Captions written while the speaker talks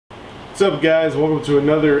What's up, guys? Welcome to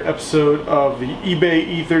another episode of the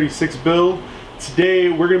eBay E36 build. Today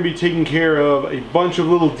we're going to be taking care of a bunch of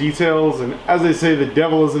little details, and as they say, the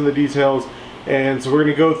devil is in the details, and so we're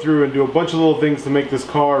going to go through and do a bunch of little things to make this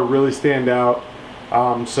car really stand out.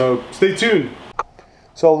 So stay tuned.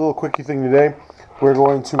 So a little quickie thing today, we're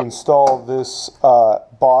going to install this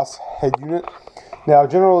Boss head unit. Now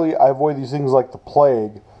generally I avoid these things like the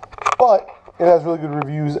plague, but it has really good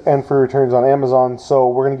reviews and free returns on Amazon, so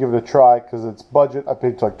we're going to give it a try because it's budget. I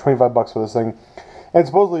paid like 25 bucks for this thing, and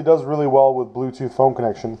supposedly it does really well with Bluetooth phone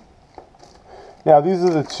connection. Now these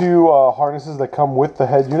are the two harnesses that come with the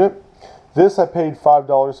head unit. This I paid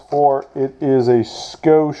 $5 for. It is a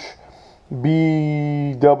Scosche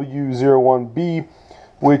BW01B,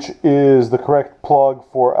 which is the correct plug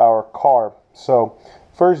for our car. So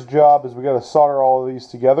first job is we got to solder all of these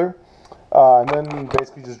together. And then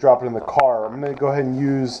basically just drop it in the car. I'm going to go ahead and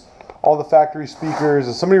use all the factory speakers.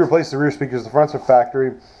 Somebody replaced the rear speakers. The fronts are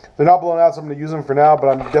factory. They're not blown out, so I'm going to use them for now, but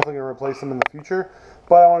I'm definitely going to replace them in the future.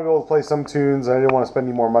 But I want to go play some tunes, and I didn't want to spend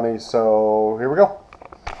any more money, so here we go.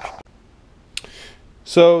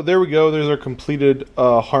 So there we go. There's our completed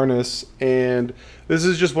harness, and this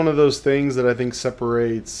is just one of those things that I think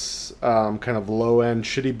separates kind of low-end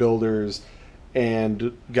shitty builders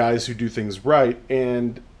and guys who do things right.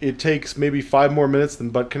 And it takes maybe 5 more minutes than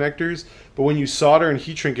butt connectors, but when you solder and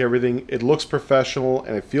heat shrink everything, it looks professional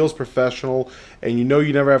and it feels professional, and you know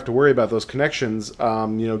you never have to worry about those connections,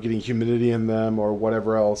 you know, getting humidity in them or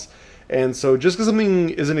whatever else. And so just because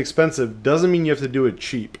something isn't expensive doesn't mean you have to do it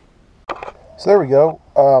cheap. So there we go.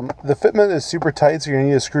 The fitment is super tight, so you're going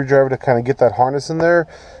to need a screwdriver to kind of get that harness in there.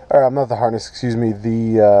 Or not the harness, excuse me,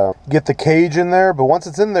 get the cage in there. But once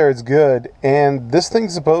it's in there, it's good. And this thing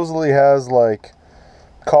supposedly has like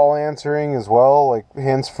call answering as well, like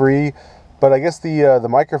hands-free. But I guess the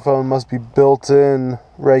microphone must be built in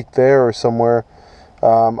right there or somewhere.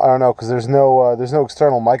 I don't know, because there's no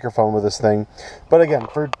external microphone with this thing. But again,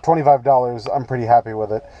 for $25, I'm pretty happy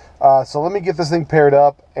with it. So let me get this thing paired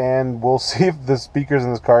up, and we'll see if the speakers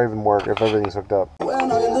in this car even work, if everything's hooked up. When I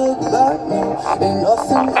look back now, ain't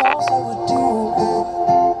nothing else I would do.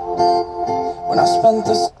 When I spent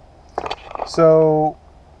this. So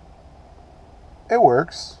it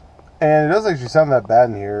works, and it doesn't actually sound that bad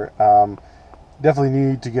in here. Definitely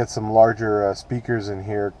need to get some larger speakers in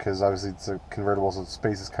here, because obviously it's a convertible, so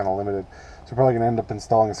space is kind of limited. So we're probably going to end up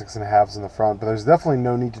installing a 6.5s in the front, but there's definitely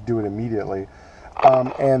no need to do it immediately.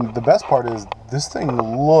 And the best part is this thing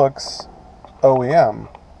looks OEM.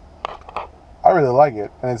 I really like it,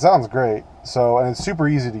 and it sounds great. So, and it's super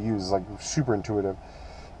easy to use, like super intuitive.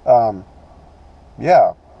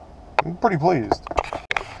 Yeah, I'm pretty pleased.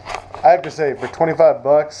 I have to say, for 25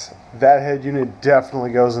 bucks, that head unit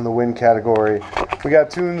definitely goes in the win category. We got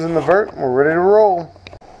tunes in the vert, we're ready to roll.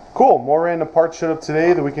 Cool, more random parts showed up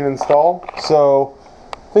today that we can install. So,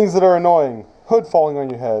 things that are annoying. Hood falling on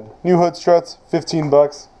your head. New hood struts, 15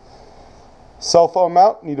 bucks. Cell phone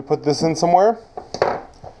mount, need to put this in somewhere.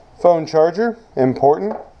 Phone charger,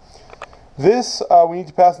 important. This, we need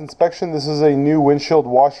to pass inspection. This is a new windshield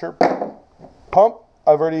washer pump.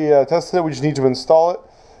 I've already tested it, we just need to install it.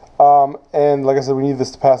 And like I said, we need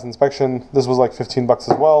this to pass inspection. This was like 15 bucks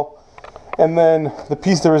as well. And then the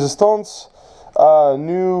piece de resistance,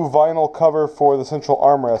 new vinyl cover for the central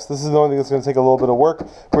armrest. This is the only thing that's going to take a little bit of work.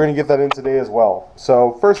 We're going to get that in today as well.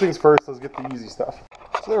 So first things first, let's get the easy stuff.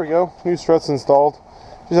 So there we go, new struts installed.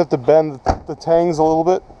 Just have to bend the tangs a little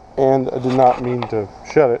bit, and I did not mean to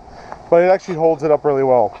shut it, but it actually holds it up really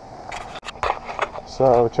well.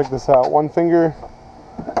 So check this out, one finger.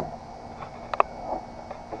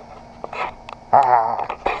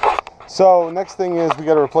 So next thing is we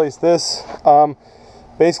got to replace this.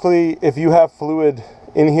 Basically, if you have fluid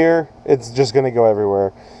in here, it's just going to go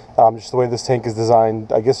everywhere. Just the way this tank is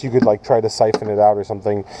designed. I guess you could like try to siphon it out or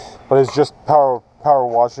something, but it's just power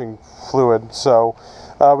washing fluid. So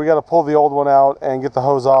we got to pull the old one out and get the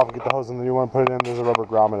hose off, get the hose in the new one, put it in. There's a rubber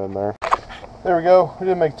grommet in there. There we go. We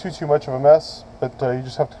didn't make too much of a mess, but you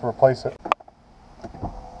just have to replace it.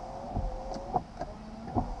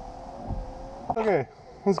 Okay,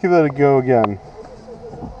 let's give that a go again.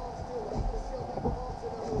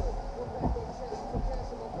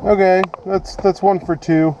 Okay, that's 1 for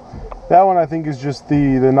 2. That one I think is just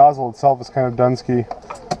the nozzle itself is kind of Dunsky.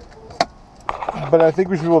 But I think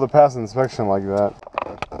we should be able to pass an inspection like that.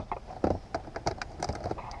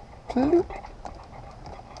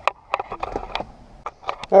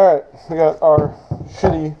 Alright, we got our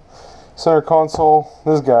shitty center console,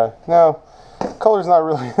 this guy. Now, color's not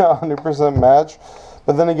really a 100% match,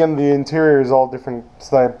 but then again the interior is all different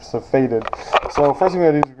types of faded. So first thing we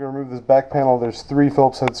gotta do is we're gonna remove remove this back panel, there's 3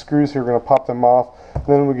 Phillips head screws here. We're going to pop them off, and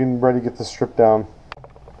then we can ready to get this stripped down.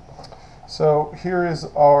 So here is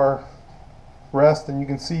our rest, and you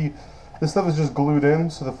can see this stuff is just glued in.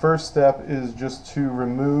 So the first step is just to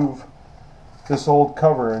remove this old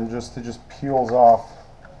cover, and it just peels off.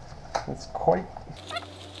 It's quite...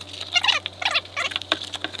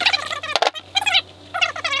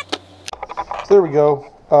 So there we go.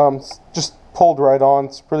 Just pulled right on.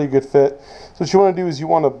 It's a pretty good fit. So what you want to do is you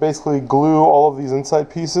want to basically glue all of these inside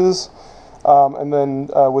pieces, and then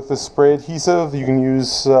with this spray adhesive, you can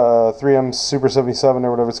use 3M Super 77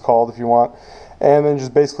 or whatever it's called if you want, and then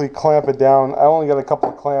just basically clamp it down. I only got a couple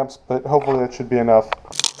of clamps, but hopefully that should be enough.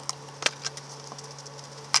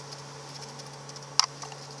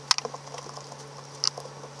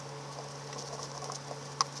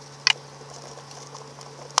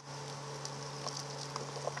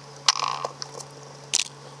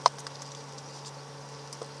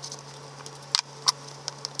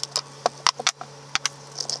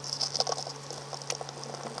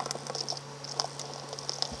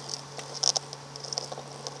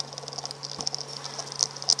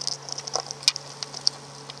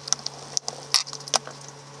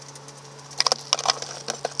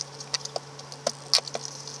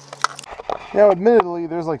 Now, admittedly,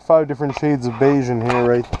 there's like 5 different shades of beige in here,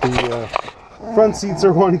 right? The front seats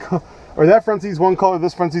are one color, or that front seat's one color,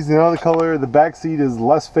 this front seat's another color, the back seat is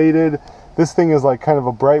less faded, this thing is like kind of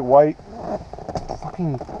a bright white.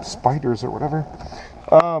 Fucking spiders or whatever.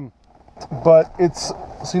 But it's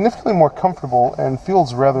significantly more comfortable and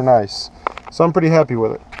feels rather nice. So I'm pretty happy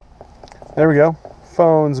with it. There we go.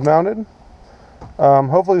 Phone's mounted.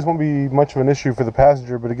 Hopefully this won't be much of an issue for the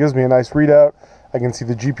passenger, but it gives me a nice readout. I can see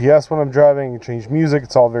the GPS when I'm driving, I can change music,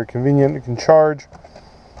 it's all very convenient, it can charge.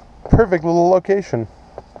 Perfect little location.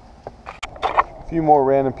 A few more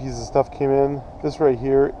random pieces of stuff came in. This right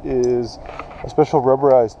here is a special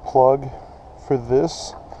rubberized plug for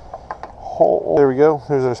this hole. There we go,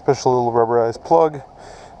 there's our special little rubberized plug.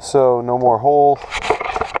 So no more hole.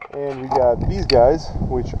 And we got these guys,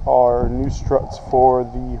 which are new struts for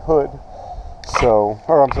the hood. So,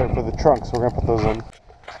 or I'm sorry, for the trunk, so we're gonna put those in.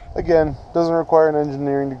 Again, doesn't require an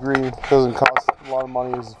engineering degree, doesn't cost a lot of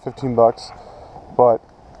money, it's 15 bucks, but,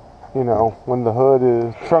 you know, when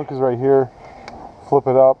the trunk is right here, flip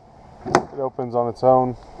it up, it opens on its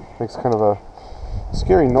own, makes kind of a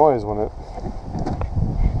scary noise when it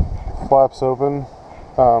flaps open.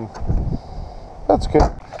 That's good.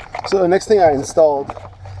 So the next thing I installed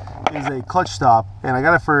is a clutch stop, and I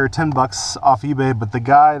got it for 10 bucks off eBay, but the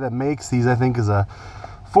guy that makes these, I think, is a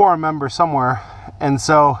forum member somewhere. And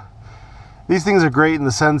so these things are great in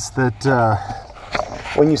the sense that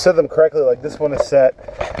when you set them correctly, like this one is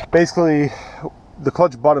set, basically the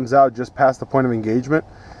clutch bottoms out just past the point of engagement,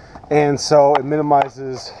 and so it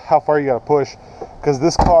minimizes how far you got to push, because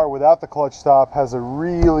this car without the clutch stop has a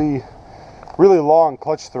really long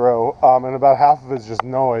clutch throw, and about half of it is just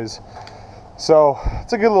noise. So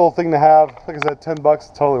it's a good little thing to have. Like I said, 10 bucks,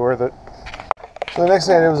 totally worth it. So the next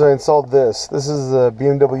thing I did was I installed this. This is the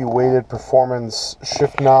BMW weighted performance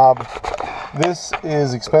shift knob. This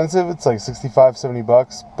is expensive. It's like 65, 70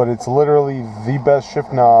 bucks, but it's literally the best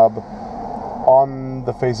shift knob on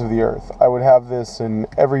the face of the earth. I would have this in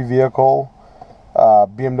every vehicle,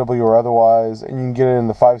 BMW or otherwise, and you can get it in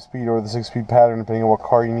the 5-speed or the 6-speed pattern depending on what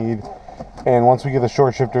car you need. And once we get the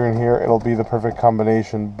short shifter in here, it'll be the perfect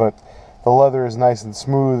combination. But the leather is nice and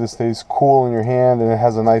smooth, it stays cool in your hand, and it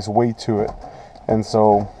has a nice weight to it. And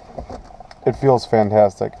so it feels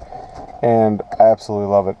fantastic, and I absolutely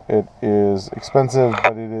love it. It is expensive,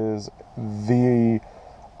 but it is the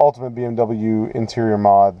ultimate BMW interior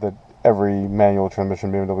mod that every manual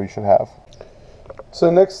transmission BMW should have.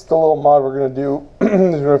 So next, the little mod we're going to do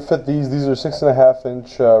is we're going to fit these. These are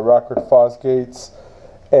 6.5-inch Rockford Fosgates,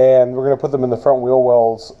 and we're going to put them in the front wheel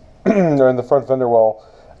wells, or in the front fender well.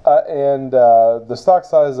 The stock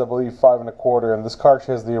size is, I believe, 5 1/4, and this car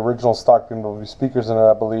actually has the original stock BMW speakers in it,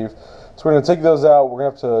 I believe. So we're going to take those out. We're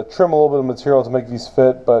going to have to trim a little bit of material to make these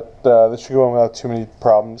fit, but this should go in without too many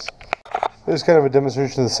problems. There's kind of a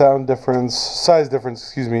demonstration of the sound difference, size difference,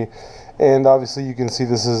 excuse me, and obviously you can see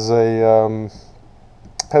this is a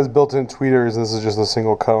has built-in tweeters, and this is just a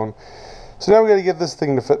single cone. So now we got to get this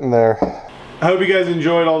thing to fit in there. I hope you guys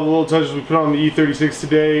enjoyed all the little touches we put on the E36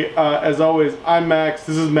 today. As always, I'm Max,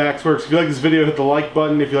 this is MaksWerks. If you like this video, hit the like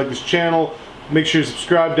button. If you like this channel, make sure you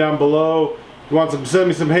subscribe down below. If you want to send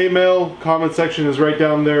me some hate mail, comment section is right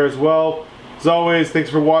down there as well. As always,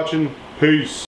 thanks for watching. Peace.